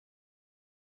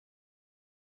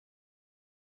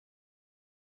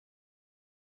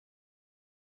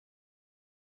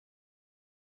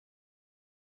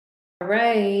All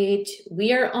right,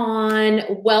 we are on.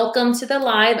 Welcome to the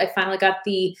live. I finally got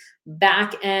the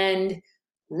back end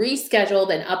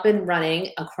rescheduled and up and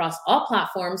running across all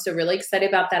platforms. So really excited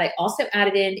about that. I also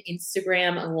added in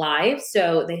Instagram Live.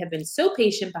 So they have been so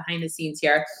patient behind the scenes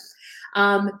here.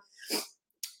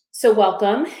 So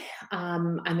welcome.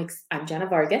 I'm Jenna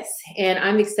Vargas, and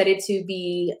I'm excited to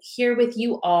be here with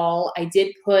you all. I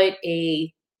did put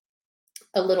a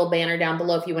little banner down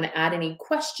below if you want to add any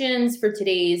questions for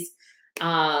today's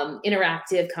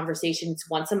interactive conversations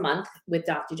once a month with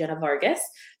Dr. Jenna Vargas.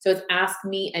 So it's ask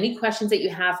me any questions that you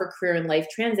have for career and life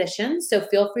transition. So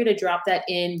feel free to drop that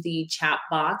in the chat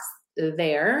box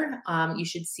there. You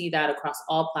should see that across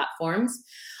all platforms.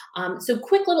 So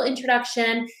quick little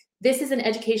introduction. This is an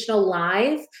educational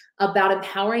live about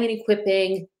empowering and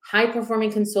equipping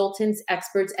high-performing consultants,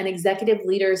 experts, and executive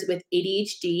leaders with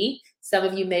ADHD. Some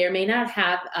of you may or may not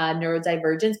have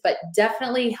neurodivergence, but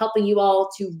definitely helping you all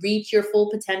to reach your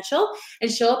full potential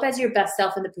and show up as your best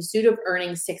self in the pursuit of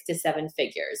earning 6 to 7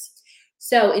 figures.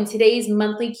 So in today's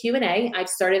monthly Q&A, I've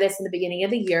started this in the beginning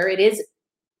of the year. It is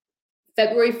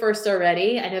February 1st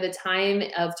already. I know the time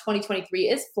of 2023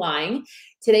 is flying.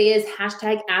 Today is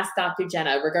hashtag Ask Dr.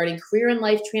 Jenna regarding career and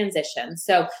life transition.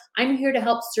 So I'm here to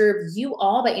help serve you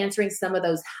all by answering some of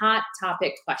those hot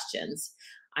topic questions.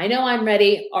 I know I'm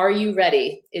ready. Are you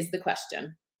ready? Is the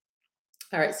question.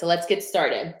 All right, so let's get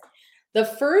started. The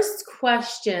first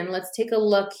question, let's take a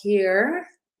look here.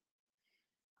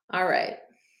 All right.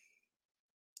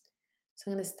 So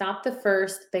I'm going to stop the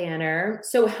first banner.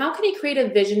 So how can I create a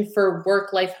vision for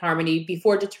work-life harmony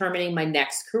before determining my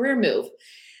next career move?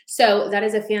 So that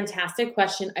is a fantastic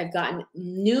question I've gotten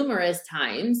numerous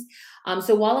times.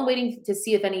 So while I'm waiting to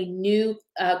see if any new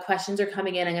questions are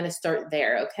coming in, I'm going to start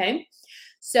there, okay?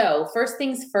 So first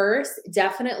things first,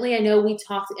 definitely, I know we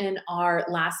talked in our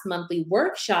last monthly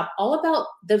workshop all about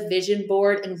the vision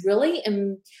board and really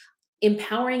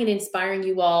empowering and inspiring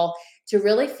you all to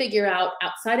really figure out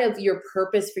outside of your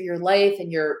purpose for your life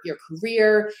and your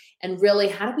career, and really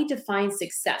how do we define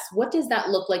success? What does that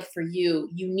look like for you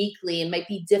uniquely, and might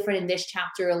be different in this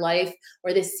chapter of life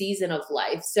or this season of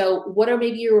life? So what are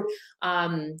maybe your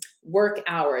work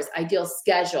hours, ideal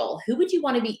schedule? Who would you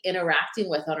want to be interacting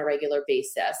with on a regular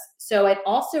basis? So I'd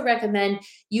also recommend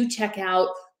you check out,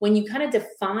 when you kind of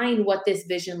define what this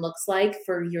vision looks like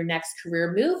for your next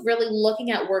career move, really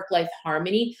looking at work-life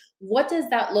harmony. What does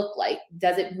that look like?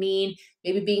 Does it mean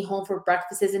maybe being home for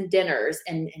breakfasts and dinners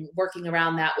and working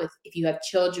around that with, if you have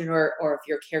children or if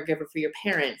you're a caregiver for your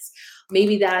parents?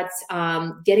 Maybe that's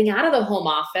getting out of the home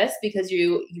office because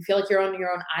you feel like you're on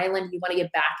your own island. You want to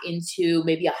get back into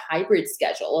maybe a hybrid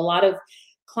schedule. A lot of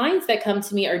clients that come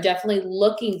to me are definitely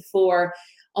looking for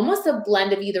almost a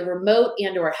blend of either remote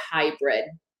and or hybrid.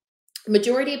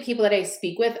 Majority of people that I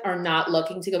speak with are not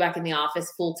looking to go back in the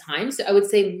office full time. So I would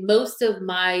say most of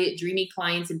my dreamy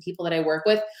clients and people that I work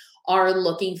with are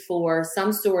looking for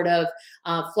some sort of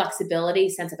flexibility,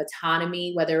 sense of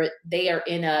autonomy, whether they are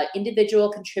in an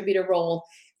individual contributor role,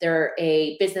 they're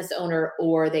a business owner,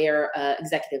 or they are an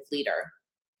executive leader.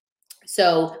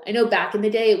 So I know back in the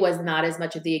day, it was not as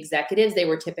much of the executives. They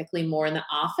were typically more in the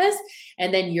office.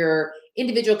 And then your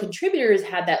individual contributors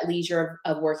had that leisure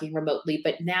of working remotely.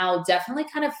 But now definitely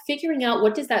kind of figuring out,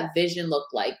 what does that vision look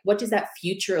like? What does that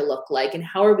future look like? And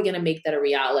how are we going to make that a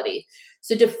reality?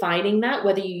 So defining that,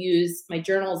 whether you use, my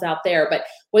journals out there, but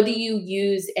whether you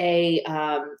use a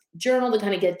journal to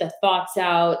kind of get the thoughts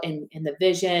out and the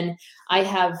vision. I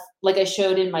have, like I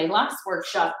showed in my last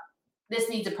workshop, this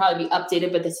needs to probably be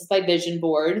updated, but this is my vision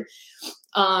board.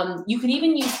 You can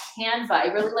even use Canva. I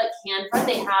really like Canva.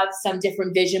 They have some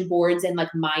different vision boards and like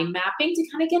mind mapping to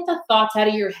kind of get the thoughts out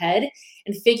of your head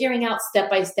and figuring out step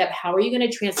by step, how are you going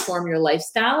to transform your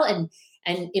lifestyle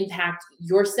and impact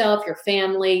yourself, your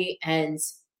family, and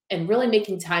really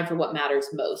making time for what matters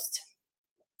most.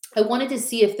 I wanted to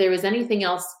see if there was anything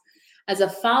else as a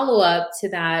follow-up to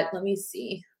that. Let me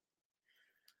see.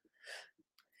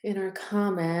 In our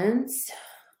comments.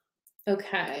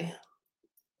 Okay.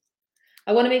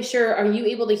 I want to make sure, are you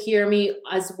able to hear me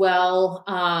as well?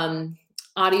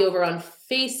 Audio over on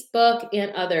Facebook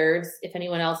and others. If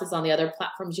anyone else is on the other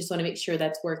platforms, just want to make sure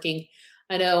that's working.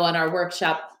 I know on our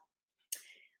workshop,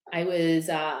 I was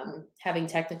having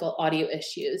technical audio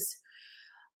issues.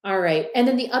 All right. And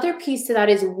then the other piece to that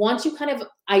is, once you kind of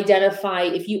identify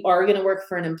if you are going to work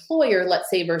for an employer, let's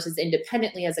say, versus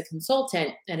independently as a consultant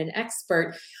and an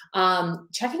expert,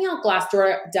 checking out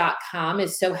Glassdoor.com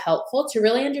is so helpful to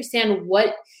really understand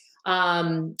what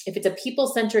If it's a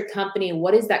people-centric company,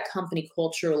 what is that company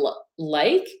culture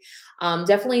like?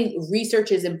 Definitely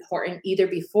research is important either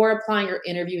before applying or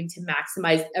interviewing to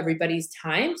maximize everybody's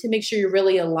time to make sure you're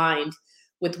really aligned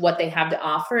with what they have to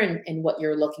offer and what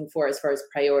you're looking for as far as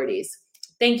priorities.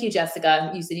 Thank you,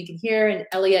 Jessica. You said you can hear, and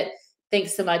Elliot,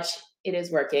 thanks so much. It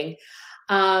is working.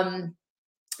 And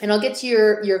I'll get to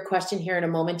your question here in a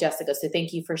moment, Jessica. So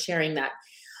thank you for sharing that.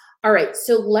 All right,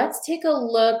 so let's take a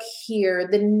look here.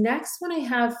 The next one I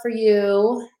have for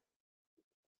you,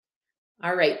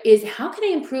 all right, is how can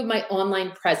I improve my online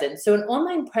presence? So an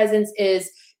online presence is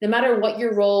no matter what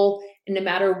your role and no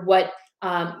matter what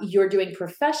you're doing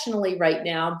professionally right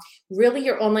now, really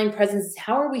your online presence is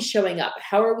how are we showing up?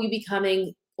 How are we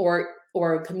becoming or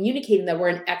communicating that we're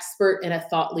an expert and a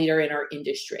thought leader in our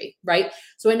industry, right?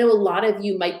 So I know a lot of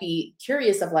you might be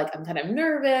curious of like, I'm kind of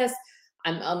nervous,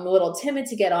 I'm a little timid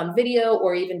to get on video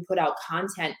or even put out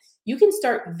content. You can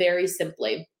start very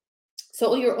simply.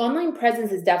 So your online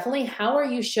presence is definitely how are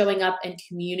you showing up and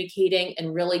communicating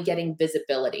and really getting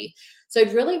visibility. So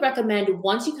I'd really recommend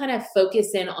once you kind of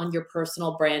focus in on your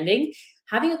personal branding,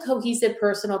 having a cohesive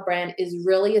personal brand is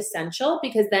really essential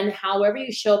because then however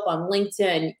you show up on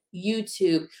LinkedIn,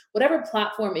 YouTube, whatever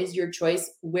platform is your choice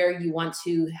where you want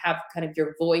to have kind of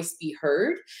your voice be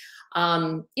heard,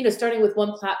 starting with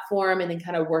one platform and then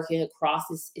kind of working across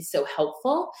is so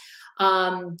helpful.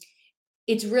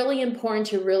 It's really important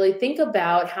to really think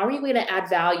about how are you going to add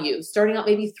value, starting out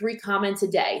maybe 3 comments a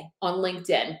day on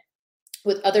LinkedIn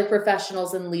with other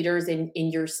professionals and leaders in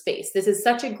your space. This is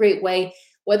such a great way,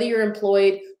 whether you're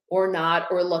employed or not,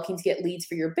 or looking to get leads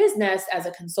for your business as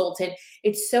a consultant,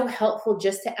 it's so helpful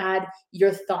just to add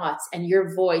your thoughts and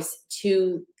your voice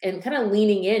to, and kind of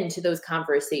leaning into those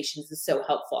conversations is so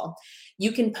helpful.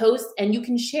 You can post and you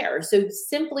can share. So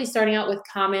simply starting out with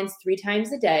comments 3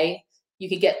 times a day, you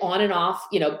could get on and off,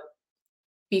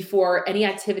 before any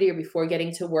activity or before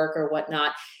getting to work or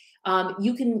whatnot.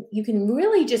 You can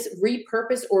really just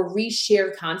repurpose or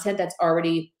reshare content that's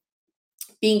already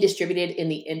being distributed in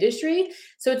the industry.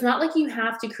 So it's not like you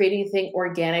have to create anything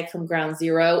organic from ground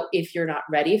zero if you're not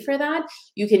ready for that.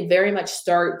 You can very much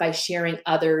start by sharing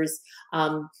others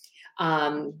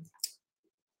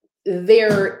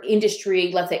their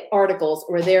industry, let's say articles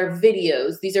or their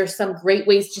videos. These are some great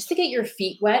ways just to get your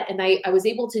feet wet. And I was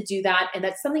able to do that. And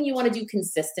that's something you want to do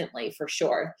consistently for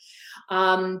sure.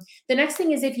 The next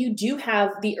thing is if you do have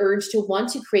the urge to want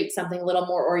to create something a little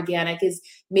more organic is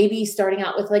maybe starting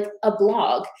out with like a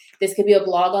blog. This could be a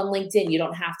blog on LinkedIn. You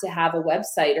don't have to have a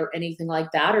website or anything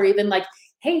like that. Or even like,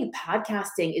 hey,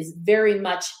 podcasting is very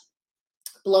much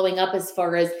blowing up as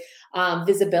far as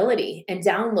visibility and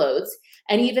downloads,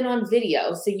 and even on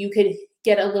video. So you could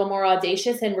get a little more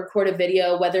audacious and record a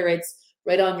video, whether it's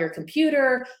right on your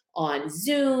computer, on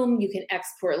Zoom. You can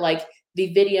export like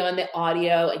the video and the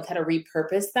audio and kind of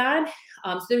repurpose that.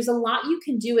 So there's a lot you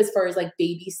can do as far as like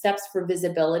baby steps for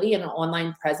visibility and an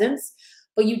online presence,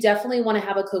 but you definitely want to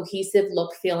have a cohesive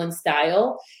look, feel, and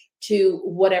style to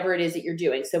whatever it is that you're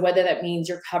doing. So whether that means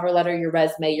your cover letter, your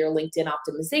resume, your LinkedIn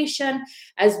optimization,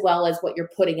 as well as what you're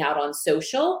putting out on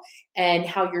social and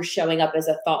how you're showing up as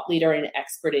a thought leader and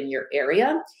expert in your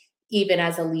area, even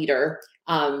as a leader,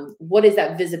 what does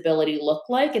that visibility look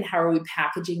like and how are we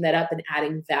packaging that up and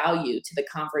adding value to the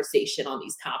conversation on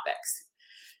these topics?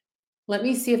 Let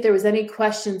me see if there was any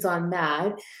questions on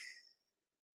that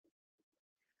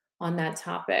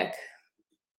topic.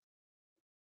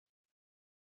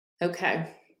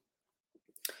 Okay.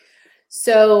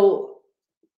 So,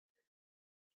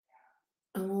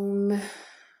 let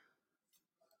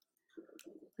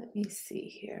me see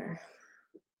here.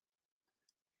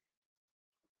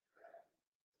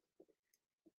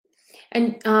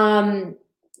 And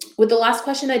with the last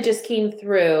question that just came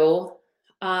through,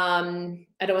 I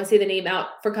don't want to say the name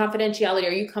out for confidentiality.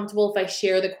 Are you comfortable if I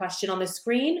share the question on the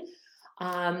screen?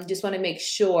 Just want to make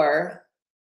sure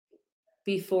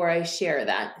before I share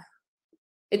that.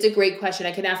 It's a great question.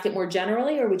 I can ask it more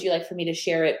generally, or would you like for me to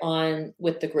share it on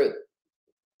with the group?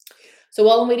 So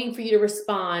while I'm waiting for you to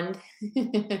respond,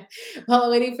 I'm going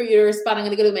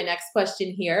to go to my next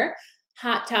question here.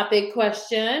 Hot topic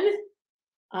question.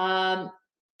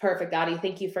 Perfect, Adi.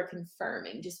 Thank you for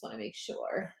confirming. Just want to make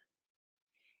sure.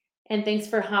 And thanks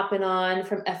for hopping on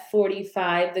from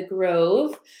F45, The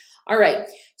Grove. All right,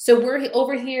 so we're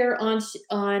over here on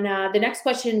the next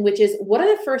question, which is, what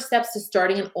are the first steps to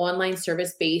starting an online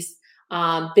service-based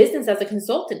business as a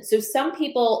consultant? So some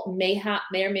people may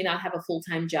or may not have a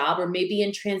full-time job, or maybe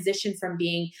in transition from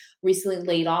being recently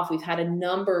laid off. We've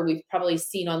probably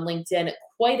seen on LinkedIn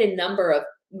quite a number of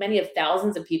many of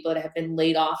thousands of people that have been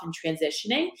laid off and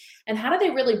transitioning. And how do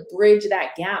they really bridge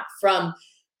that gap from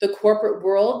the corporate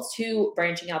world to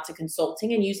branching out to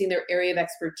consulting and using their area of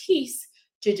expertise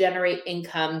to generate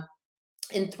income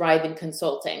and thrive in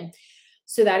consulting?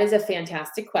 So that is a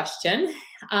fantastic question.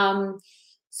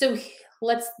 So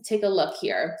let's take a look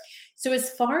here. So as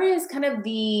far as kind of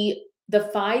the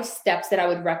 5 steps that I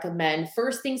would recommend,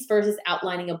 first things first is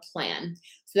outlining a plan.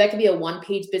 So that could be a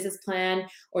 1-page business plan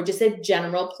or just a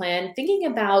general plan, thinking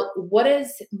about what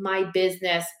is my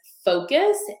business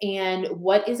focus and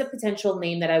what is a potential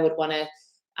name that I would want to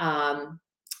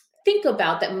think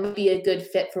about that might be a good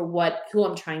fit for who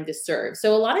I'm trying to serve.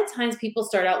 So a lot of times people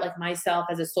start out like myself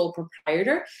as a sole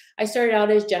proprietor. I started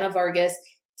out as Jenna Vargas,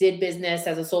 did business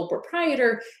as a sole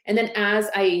proprietor. And then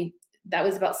that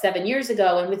was about 7 years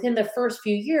ago. And within the first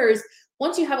few years,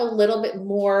 once you have a little bit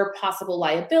more possible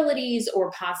liabilities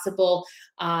or possible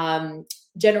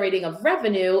generating of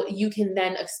revenue, you can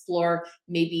then explore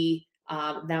maybe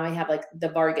now I have like the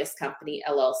Vargas Company,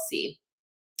 LLC.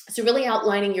 So really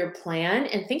outlining your plan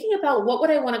and thinking about what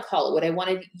would I want to call it? Would I want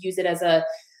to use it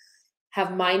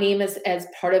have my name as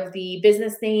part of the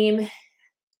business name,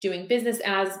 doing business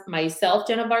as myself,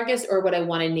 Jenna Vargas, or would I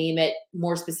want to name it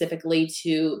more specifically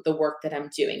to the work that I'm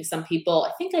doing? Some people,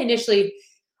 I think I initially,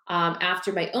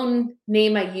 after my own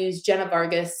name, I used Jenna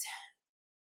Vargas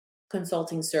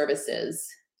Consulting Services,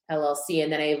 LLC,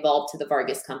 and then I evolved to the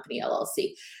Vargas Company,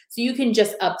 LLC. So you can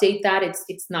just update that.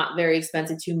 It's not very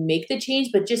expensive to make the change,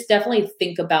 but just definitely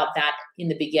think about that in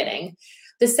the beginning.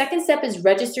 The second step is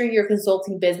registering your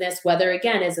consulting business, whether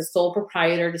again as a sole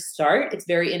proprietor to start. It's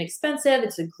very inexpensive.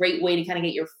 It's a great way to kind of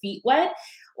get your feet wet,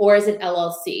 or as an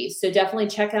LLC. So definitely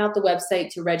check out the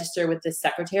website to register with the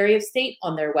Secretary of State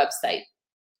on their website.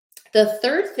 The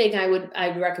third thing I would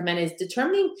recommend is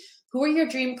determining who are your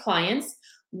dream clients.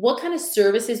 What kind of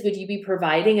services would you be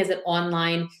providing as an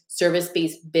online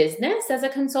service-based business as a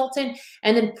consultant?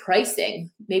 And then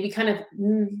pricing, maybe kind of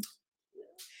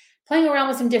playing around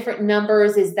with some different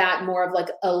numbers. Is that more of like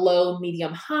a low,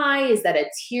 medium, high? Is that a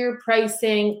tier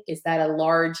pricing? Is that a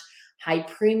large, high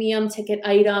premium ticket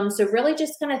item? So really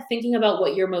just kind of thinking about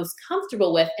what you're most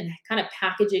comfortable with and kind of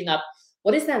packaging up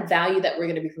what is that value that we're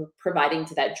going to be providing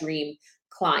to that dream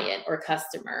client or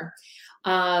customer.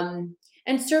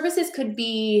 And services could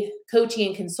be coaching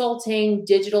and consulting,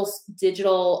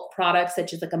 digital products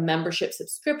such as like a membership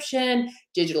subscription,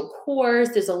 digital course.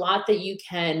 There's a lot that you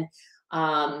can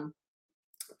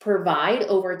provide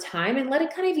over time and let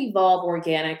it kind of evolve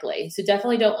organically. So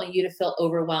definitely don't want you to feel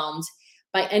overwhelmed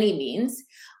by any means.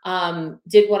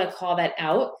 Did want to call that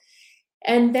out.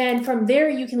 And then from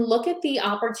there, you can look at the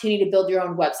opportunity to build your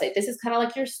own website. This is kind of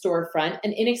like your storefront.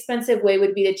 An inexpensive way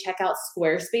would be to check out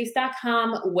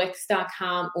squarespace.com,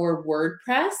 wix.com, or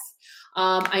WordPress.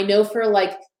 I know for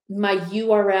like my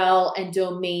URL and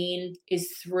domain is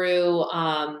through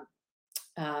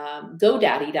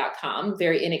GoDaddy.com,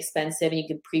 very inexpensive, and you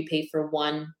can prepay for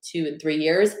 1, 2, and 3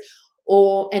 years.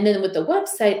 And then with the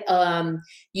website,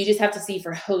 you just have to see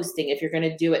for hosting if you're going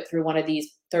to do it through one of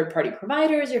these third-party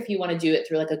providers, or if you want to do it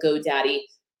through like a GoDaddy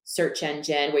search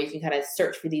engine where you can kind of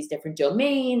search for these different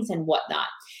domains and whatnot.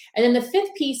 And then the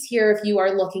fifth piece here, if you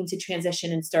are looking to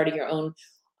transition and starting your own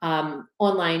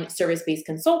online service-based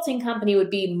consulting company, would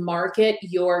be market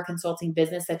your consulting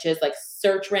business, such as like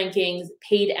search rankings,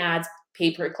 paid ads,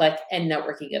 pay-per-click, and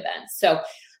networking events. So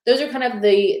those are kind of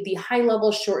the high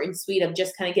level, short and sweet of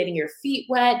just kind of getting your feet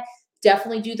wet.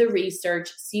 Definitely do the research,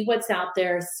 see what's out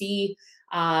there, see,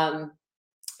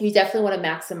 you definitely want to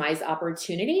maximize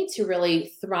opportunity to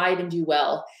really thrive and do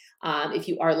well if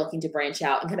you are looking to branch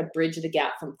out and kind of bridge the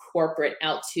gap from corporate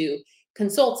out to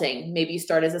consulting. Maybe you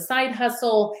start as a side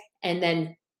hustle and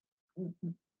then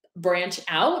branch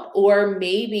out, or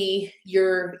maybe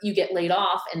you get laid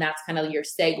off and that's kind of your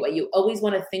segue. You always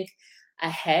want to think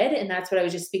ahead. And that's what I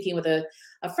was just speaking with a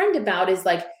friend about, is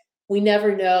like, we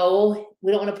never know.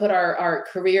 We don't want to put our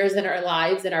careers and our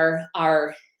lives and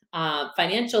our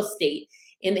financial state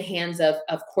in the hands of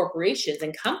corporations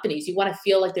and companies. You want to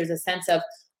feel like there's a sense of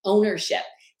ownership.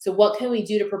 So what can we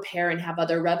do to prepare and have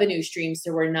other revenue streams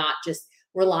so we're not just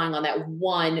relying on that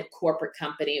one corporate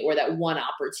company or that one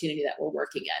opportunity that we're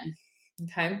working in?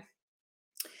 Okay.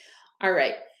 All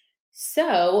right.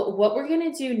 So what we're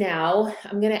going to do now,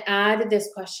 I'm going to add this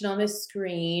question on the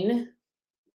screen.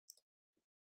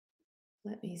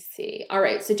 Let me see. All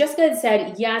right. So Jessica had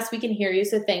said, yes, we can hear you.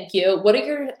 So thank you. What are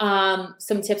your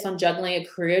some tips on juggling a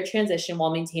career transition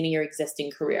while maintaining your existing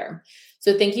career?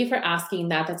 So thank you for asking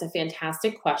that. That's a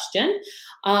fantastic question.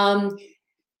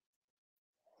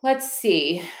 Let's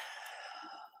see.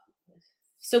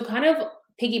 So kind of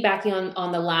piggybacking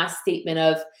on the last statement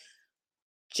of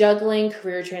juggling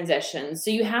career transitions. So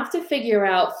you have to figure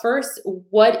out first,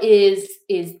 what is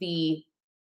the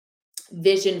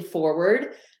vision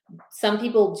forward. Some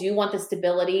people do want the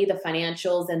stability, the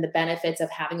financials, and the benefits of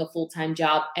having a full-time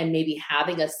job and maybe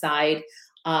having a side.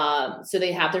 So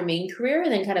they have their main career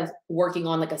and then kind of working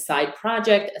on like a side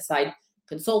project, a side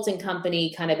consulting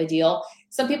company kind of a deal.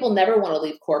 Some people never want to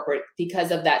leave corporate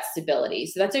because of that stability.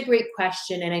 So that's a great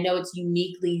question. And I know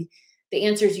the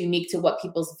answer is unique to what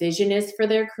people's vision is for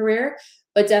their career,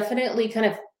 but definitely kind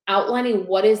of outlining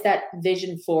what is that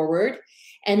vision forward.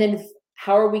 And then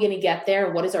how are we going to get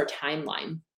there? What is our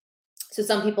timeline? So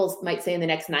some people might say in the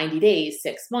next 90 days,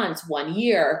 6 months, 1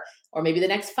 year, or maybe the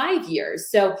next 5 years.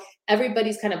 So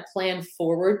everybody's kind of plan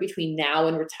forward between now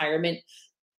and retirement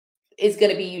is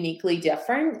going to be uniquely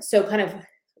different. So kind of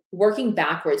working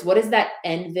backwards, what is that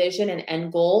end vision and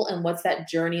end goal? And what's that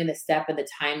journey and the step and the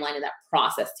timeline and that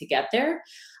process to get there?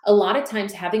 A lot of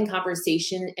times having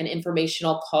conversation and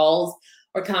informational calls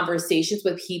or conversations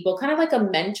with people, kind of like a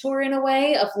mentor in a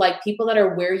way of like people that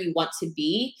are where you want to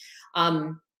be.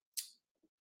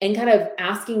 And kind of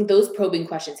asking those probing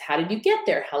questions. How did you get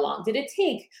there? How long did it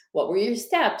take? What were your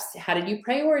steps? How did you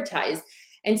prioritize?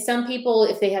 And some people,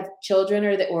 if they have children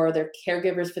or they're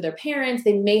caregivers for their parents,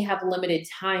 they may have limited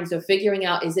time. So figuring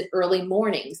out, is it early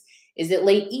mornings? Is it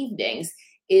late evenings?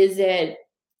 Is it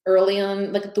early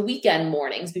on, like the weekend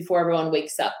mornings before everyone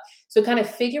wakes up? So kind of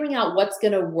figuring out what's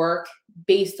going to work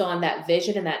based on that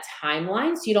vision and that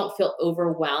timeline so you don't feel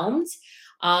overwhelmed.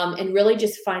 And really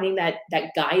just finding that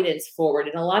guidance forward.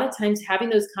 And a lot of times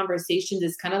having those conversations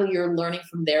is kind of you're learning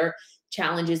from their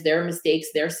challenges, their mistakes,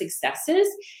 their successes,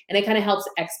 and it kind of helps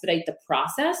expedite the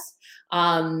process.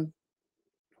 I'm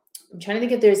trying to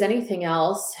think if there's anything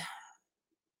else.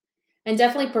 And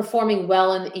definitely performing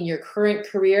well in your current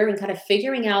career and kind of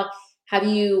figuring out, have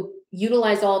you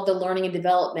utilized all of the learning and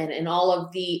development and all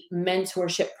of the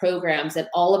mentorship programs and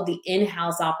all of the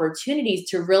in-house opportunities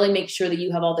to really make sure that you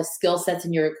have all the skill sets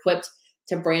and you're equipped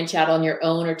to branch out on your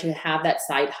own or to have that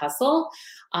side hustle.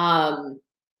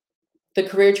 The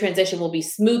career transition will be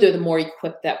smoother the more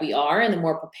equipped that we are and the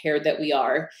more prepared that we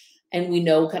are. And we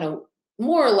know kind of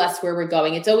more or less where we're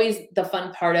going. It's always the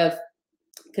fun part of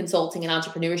consulting and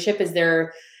entrepreneurship is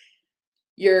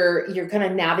you're kind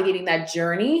of navigating that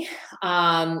journey.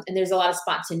 And there's a lot of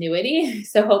spontaneity.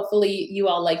 So hopefully you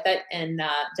all like that, and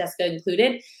Jessica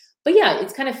included. But yeah,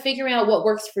 it's kind of figuring out what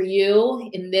works for you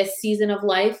in this season of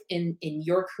life in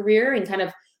your career, and kind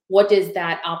of what does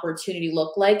that opportunity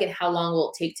look like and how long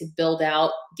will it take to build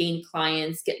out, gain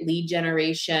clients, get lead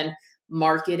generation,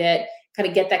 market it, kind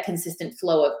of get that consistent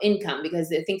flow of income.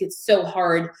 Because I think it's so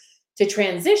hard to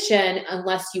transition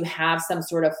unless you have some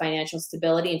sort of financial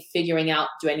stability and figuring out,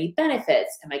 do I need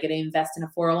benefits? Am I going to invest in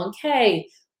a 401k?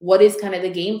 What is kind of the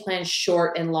game plan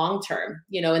short and long term,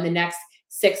 in the next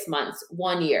 6 months,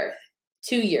 1 year,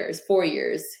 2 years, 4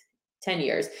 years, 10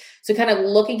 years. So kind of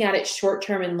looking at it short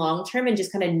term and long term and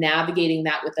just kind of navigating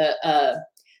that with a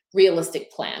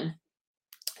realistic plan.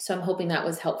 So I'm hoping that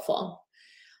was helpful.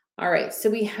 All right. So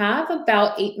we have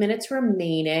about 8 minutes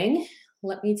remaining.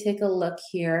 Let me take a look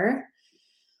here.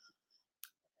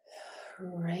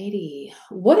 Alrighty.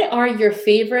 What are your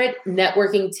favorite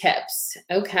networking tips?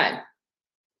 Okay.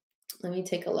 Let me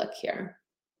take a look here.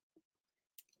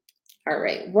 All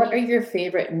right. What are your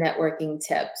favorite networking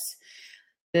tips?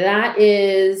 That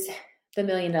is the $1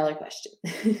 million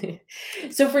question.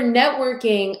 So for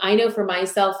networking, I know for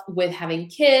myself, with having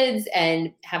kids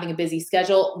and having a busy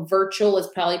schedule, virtual is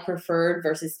probably preferred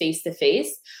versus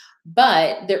face-to-face.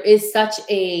 But there is such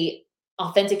a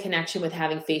authentic connection with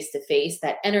having face-to-face,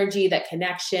 that energy, that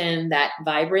connection, that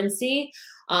vibrancy.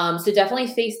 So definitely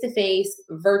face-to-face,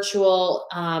 virtual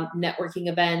networking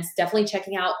events, definitely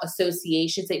checking out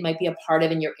associations that you might be a part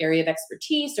of in your area of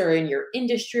expertise or in your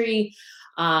industry.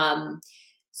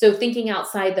 So thinking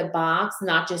outside the box,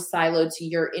 not just siloed to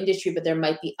your industry, but there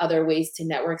might be other ways to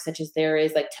network, such as there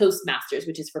is like Toastmasters,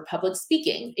 which is for public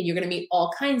speaking. And you're going to meet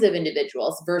all kinds of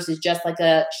individuals versus just like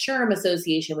a SHRM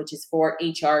association, which is for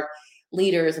HR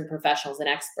leaders and professionals and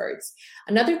experts.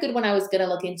 Another good one I was going to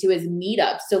look into is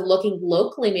meetups. So looking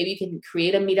locally, maybe you can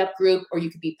create a meetup group or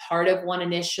you could be part of one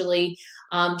initially,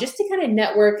 just to kind of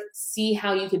network, see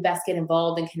how you could best get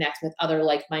involved and connect with other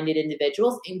like-minded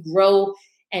individuals and grow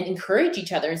and encourage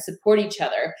each other and support each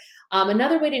other.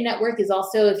 Another way to network is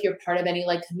also if you're part of any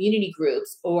like community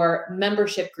groups or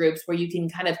membership groups where you can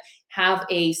kind of have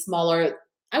a smaller,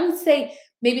 I would say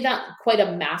maybe not quite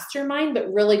a mastermind,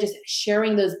 but really just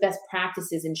sharing those best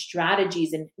practices and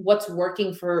strategies and what's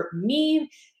working for me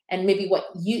and maybe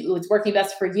what's working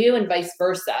best for you and vice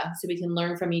versa, so we can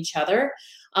learn from each other.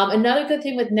 Another good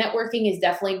thing with networking is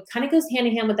definitely kind of goes hand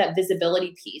in hand with that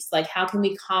visibility piece. Like, how can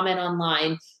we comment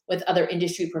online with other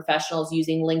industry professionals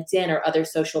using LinkedIn or other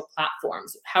social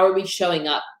platforms? How are we showing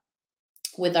up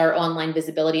with our online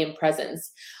visibility and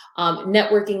presence?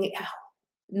 Networking,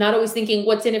 not always thinking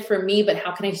what's in it for me, but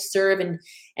how can I serve and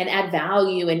add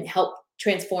value and help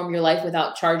transform your life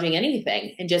without charging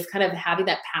anything, and just kind of having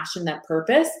that passion, that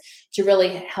purpose to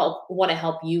really want to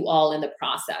help you all in the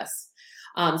process.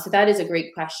 So that is a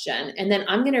great question. And then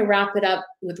I'm going to wrap it up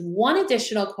with one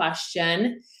additional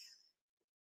question.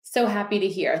 So happy to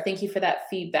hear. Thank you for that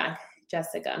feedback,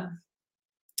 Jessica.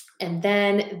 And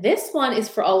then this one is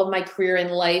for all of my career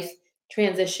and life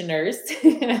transitioners.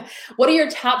 What are your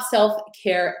top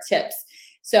self-care tips?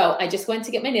 So I just went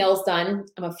to get my nails done.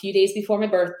 I'm a few days before my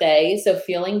birthday, so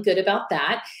feeling good about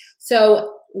that.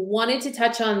 So wanted to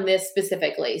touch on this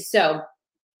specifically. So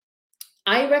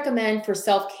I recommend for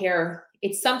self-care,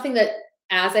 it's something that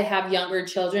as I have younger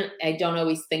children, I don't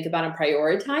always think about and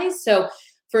prioritize. So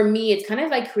for me, it's kind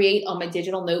of like create on my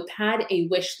digital notepad a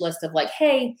wish list of like,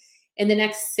 hey, in the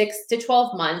next 6 to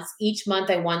 12 months, each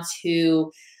month I want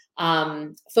to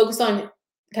focus on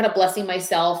kind of blessing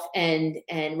myself and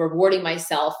rewarding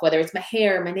myself, whether it's my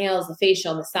hair, my nails, the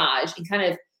facial massage, and kind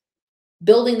of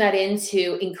building that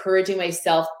into encouraging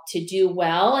myself to do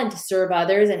well and to serve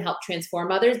others and help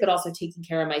transform others, but also taking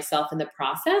care of myself in the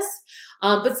process.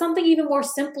 But something even more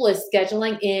simple is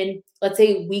scheduling in, let's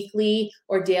say, weekly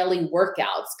or daily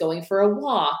workouts, going for a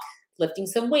walk, lifting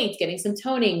some weights, getting some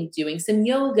toning, doing some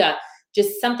yoga,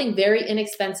 just something very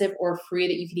inexpensive or free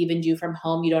that you could even do from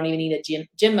home. You don't even need a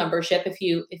gym membership if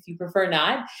you prefer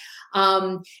not.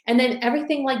 And then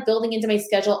everything like building into my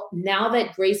schedule now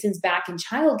that Grayson's back in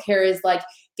childcare is like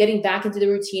getting back into the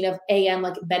routine of AM,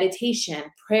 like meditation,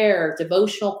 prayer,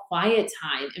 devotional quiet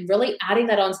time, and really adding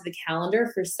that onto the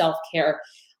calendar for self-care.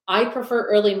 I prefer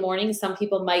early morning. Some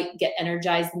people might get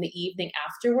energized in the evening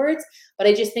afterwards, but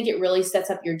I just think it really sets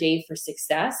up your day for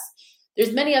success.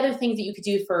 There's many other things that you could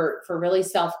do for really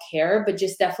self-care, but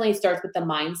just definitely starts with the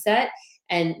mindset.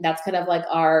 And that's kind of like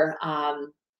our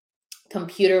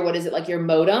computer, what is it, like your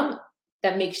modem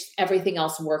that makes everything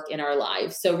else work in our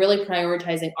lives. So really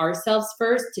prioritizing ourselves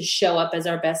first to show up as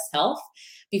our best self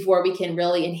before we can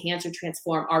really enhance or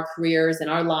transform our careers and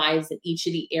our lives in each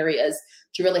of the areas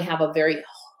to really have a very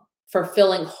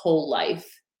fulfilling whole life.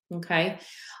 Okay.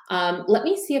 Let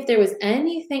me see if there was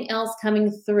anything else coming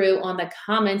through on the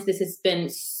comments. This has been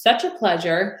such a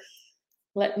pleasure.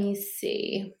 Let me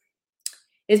see.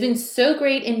 It's been so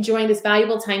great enjoying this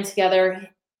valuable time together.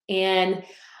 And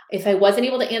if I wasn't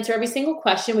able to answer every single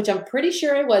question, which I'm pretty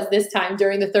sure I was this time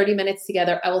during the 30 minutes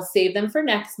together, I will save them for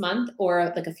next month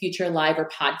or like a future live or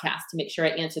podcast to make sure I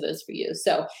answer those for you.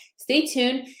 So stay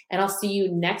tuned and I'll see you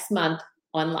next month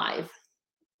on live.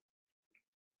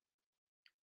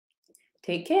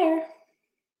 Take care.